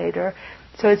about later.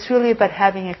 So it's really about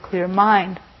having a clear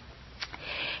mind.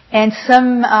 And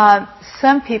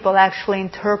some people actually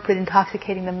interpret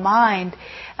intoxicating the mind.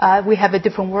 We have a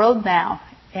different world now,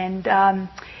 and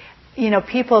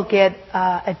people get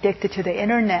addicted to the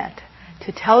internet,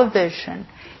 to television,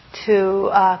 to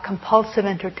compulsive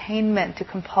entertainment, to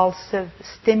compulsive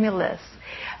stimulus,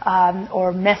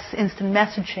 or instant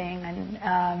messaging, and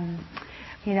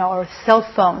or cell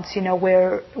phones,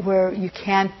 where you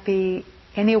can't be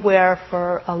anywhere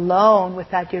for alone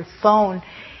without your phone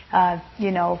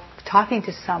talking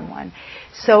to someone.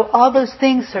 So all those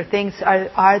things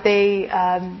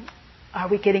are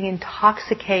we getting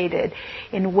intoxicated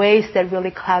in ways that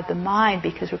really cloud the mind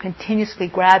because we're continuously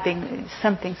grabbing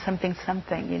something. So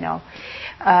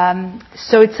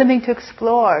it's something to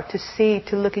explore, to see,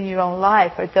 to look in your own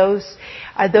life. Are those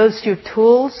your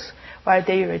tools or are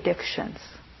they your addictions?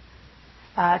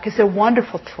 Because they're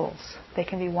wonderful tools. They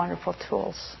can be wonderful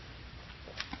tools.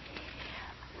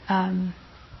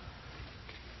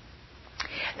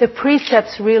 The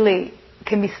precepts really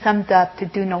can be summed up to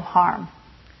do no harm.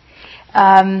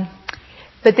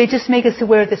 But they just make us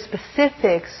aware of the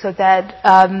specifics so that,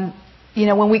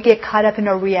 when we get caught up in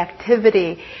our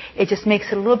reactivity, it just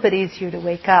makes it a little bit easier to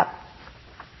wake up.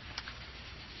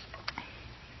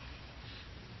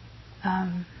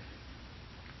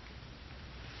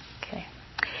 Okay.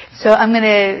 So I'm going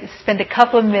to spend a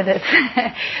couple of minutes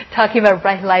talking about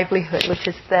right livelihood, which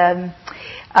is the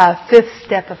fifth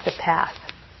step of the path.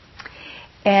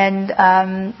 And,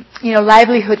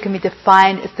 livelihood can be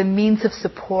defined as the means of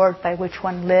support by which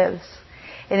one lives.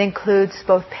 It includes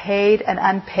both paid and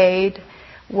unpaid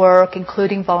work,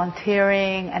 including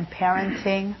volunteering and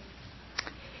parenting.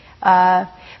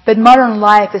 But modern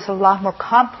life is a lot more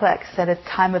complex than at the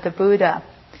time of the Buddha.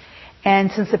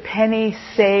 And since a penny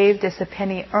saved is a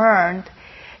penny earned,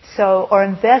 so our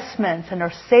investments and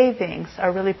our savings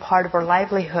are really part of our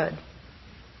livelihood.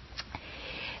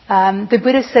 The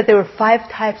Buddha said there were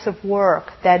 5 types of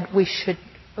work that we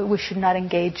should not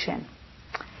engage in.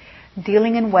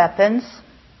 Dealing in weapons,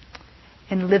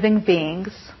 in living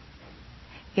beings,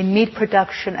 in meat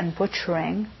production and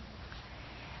butchering,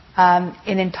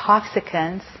 in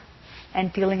intoxicants,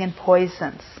 and dealing in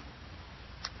poisons.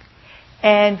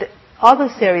 And all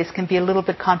those areas can be a little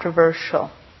bit controversial.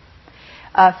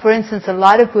 For instance, a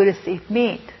lot of Buddhists eat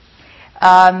meat,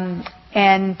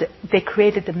 and they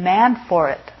create a demand for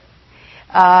it.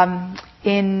 For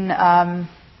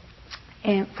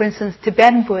instance,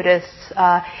 Tibetan Buddhists,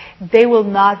 they will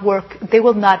not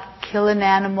kill an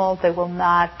animal, they will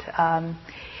not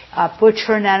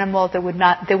butcher an animal, they would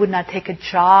not take a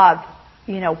job,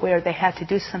 where they had to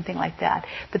do something like that.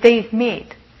 But they eat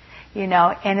meat,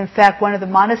 and in fact one of the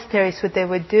monasteries, what they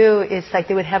would do is like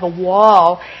they would have a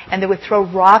wall and they would throw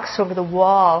rocks over the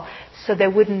wall so they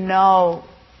wouldn't know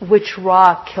which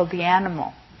rock killed the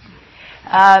animal.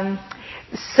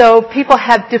 So people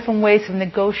have different ways of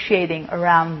negotiating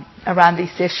around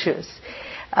these issues.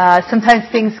 Sometimes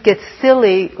things get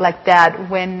silly like that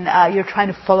when you're trying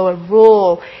to follow a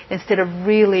rule instead of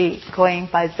really going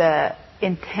by the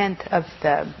intent of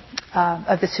the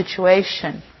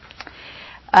situation.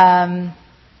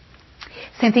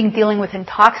 Same thing dealing with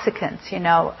intoxicants.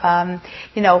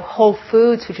 Whole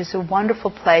Foods, which is a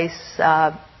wonderful place,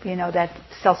 that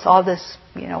sells all this,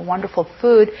 wonderful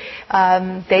food.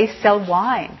 They sell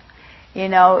wine.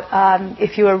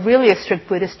 If you were really a strict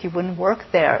Buddhist, you wouldn't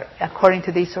work there according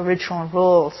to these original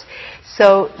rules.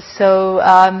 So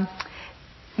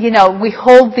we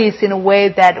hold these in a way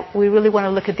that we really want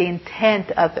to look at the intent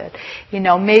of it.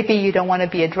 Maybe you don't want to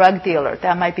be a drug dealer.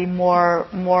 That might be more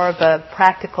of a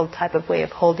practical type of way of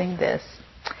holding this.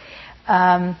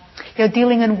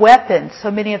 Dealing in weapons. So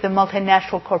many of the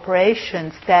multinational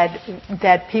corporations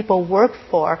that people work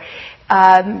for,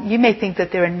 you may think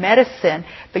that they're in medicine,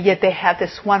 but yet they have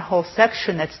this one whole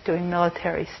section that's doing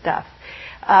military stuff.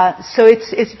 So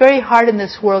it's very hard in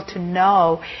this world to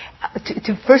know,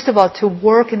 to first of all, to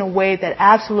work in a way that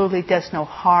absolutely does no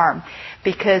harm,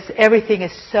 because everything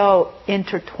is so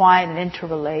intertwined and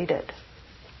interrelated.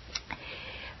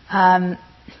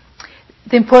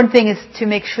 The important thing is to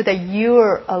make sure that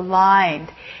you're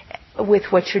aligned with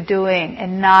what you're doing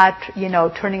and not,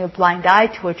 turning a blind eye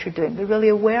to what you're doing, but really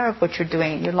aware of what you're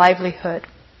doing in your livelihood.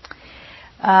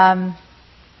 There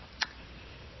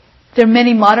are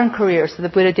many modern careers that the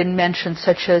Buddha didn't mention,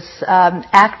 such as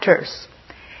actors.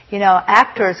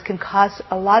 Actors can cause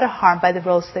a lot of harm by the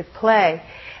roles they play.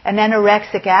 An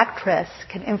anorexic actress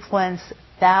can influence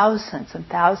thousands and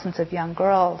thousands of young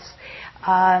girls.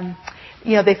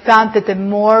 They found that the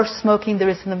more smoking there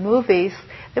is in the movies,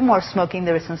 the more smoking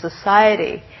there is in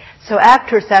society. So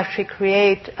actors actually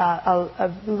create a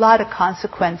lot of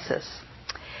consequences.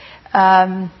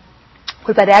 What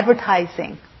about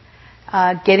advertising?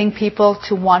 Getting people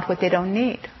to want what they don't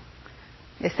need.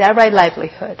 Is that right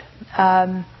livelihood?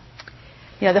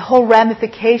 The whole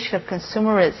ramification of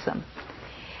consumerism.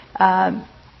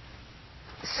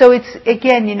 So it's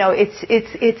again,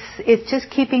 it's just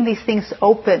keeping these things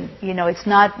open. It's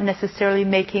not necessarily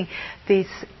making these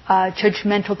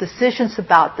judgmental decisions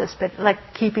about this, but like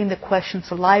keeping the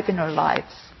questions alive in our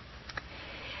lives.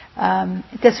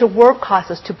 Does her work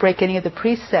cause us to break any of the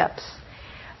precepts?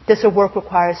 Does her work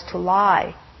require us to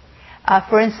lie?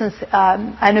 For instance, I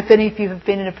don't know if any of you have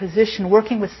been in a position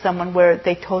working with someone where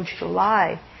they told you to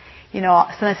lie.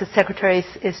 Sometimes the secretary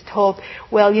is told,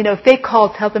 well, if they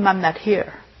call, tell them I'm not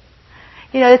here.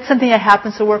 It's something that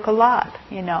happens at work a lot,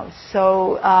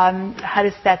 So, how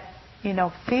does that,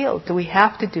 feel? Do we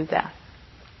have to do that?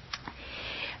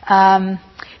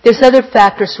 There's other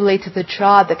factors related to the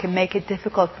job that can make it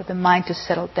difficult for the mind to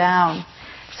settle down,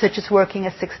 such as working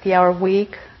a 60-hour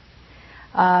week,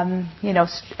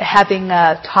 having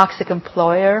a toxic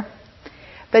employer.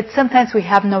 But sometimes we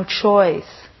have no choice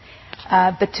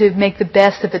but to make the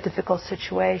best of a difficult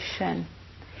situation.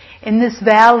 In this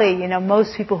valley,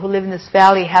 most people who live in this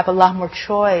valley have a lot more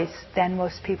choice than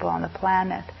most people on the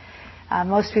planet.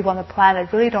 Most people on the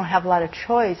planet really don't have a lot of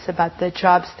choice about the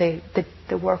jobs the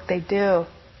work they do.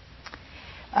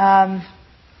 But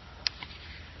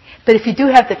if you do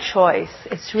have the choice,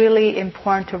 it's really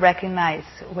important to recognize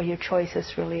what your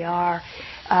choices really are.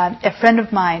 A friend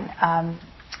of mine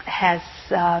has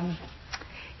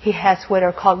what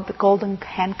are called the golden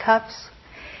handcuffs.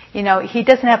 He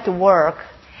doesn't have to work,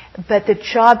 but the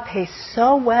job pays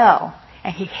so well,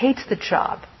 and he hates the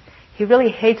job. He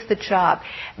really hates the job,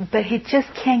 but he just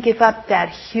can't give up that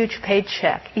huge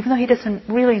paycheck, even though he doesn't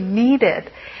really need it.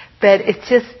 But it's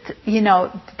just,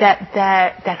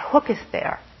 that hook is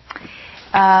there.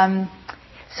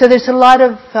 So there's a lot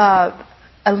of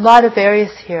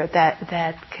areas here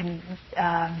that can,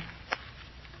 a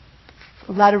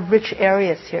lot of rich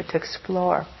areas here to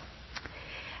explore.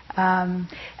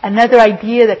 Another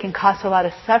idea that can cause a lot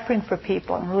of suffering for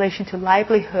people in relation to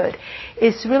livelihood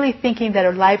is really thinking that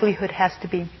our livelihood has to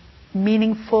be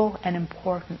meaningful and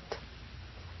important.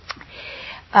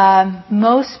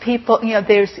 Most people,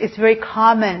 it's very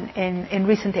common in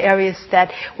recent areas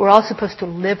that we're all supposed to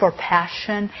live our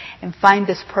passion and find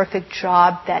this perfect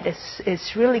job that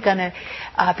is really going to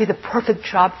be the perfect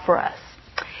job for us.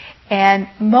 And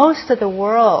most of the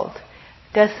world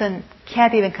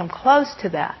can't even come close to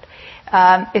that.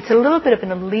 It's a little bit of an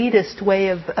elitist way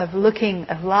of looking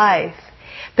at life,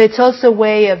 but it's also a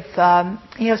way of,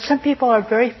 some people are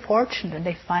very fortunate and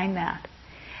they find that.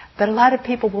 But a lot of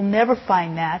people will never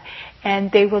find that, and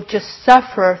they will just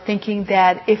suffer thinking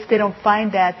that if they don't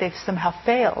find that, they've somehow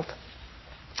failed.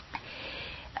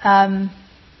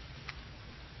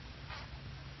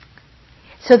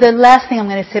 So the last thing I'm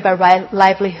going to say about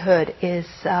livelihood is,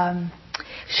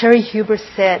 Sherry Huber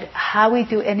said, how we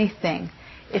do anything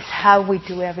is how we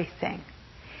do everything.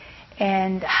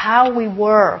 And how we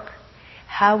work,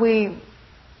 how we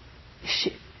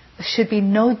should be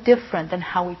no different than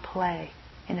how we play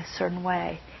in a certain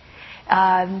way.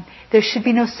 There should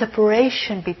be no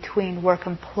separation between work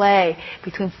and play,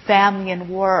 between family and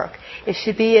work. It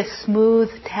should be a smooth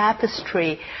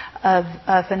tapestry of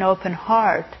an open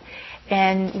heart.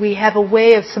 And we have a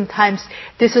way of sometimes,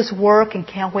 this is work and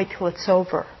can't wait till it's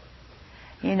over.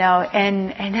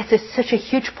 And that's such a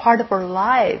huge part of our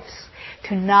lives,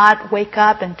 to not wake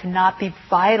up and to not be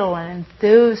vital and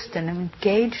enthused and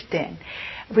engaged in,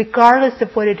 regardless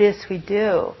of what it is we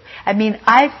do. I mean,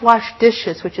 I've washed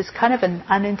dishes, which is kind of an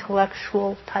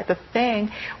unintellectual type of thing,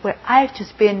 where I've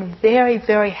just been very,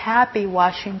 very happy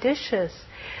washing dishes.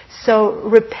 So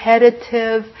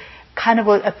repetitive, kind of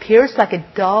what appears like a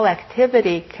dull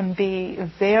activity can be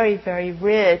very, very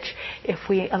rich if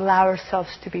we allow ourselves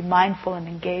to be mindful and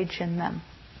engage in them.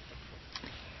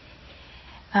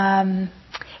 And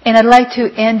I'd like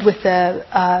to end with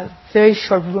a very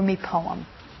short Rumi poem.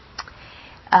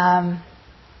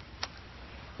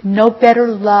 No better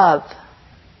love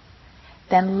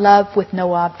than love with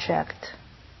no object.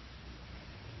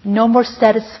 No more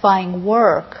satisfying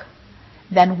work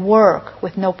than work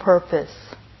with no purpose.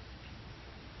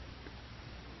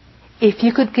 If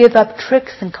you could give up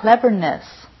tricks and cleverness,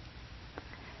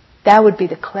 that would be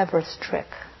the cleverest trick.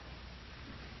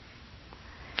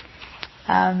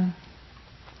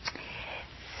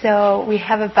 So we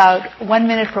have about 1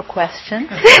 minute for questions.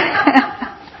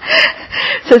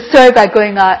 So sorry about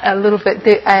going on a little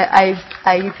bit.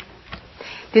 I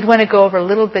did want to go over a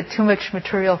little bit too much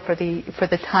material for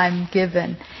the time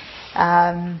given.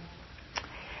 But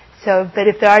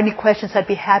if there are any questions, I'd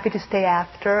be happy to stay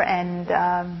after. And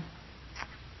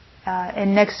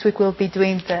next week we'll be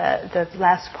doing the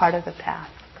last part of the path.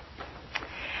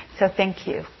 So thank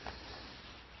you.